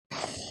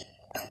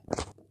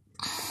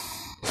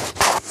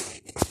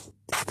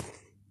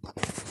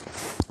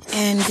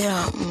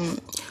And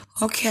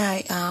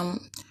okay,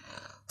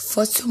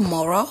 for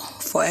tomorrow,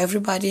 for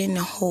everybody in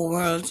the whole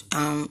world,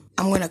 I'm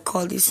gonna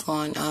call this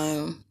one.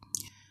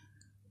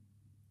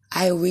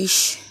 I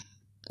wish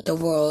the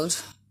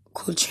world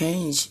could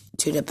change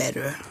to the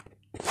better.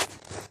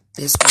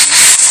 This one.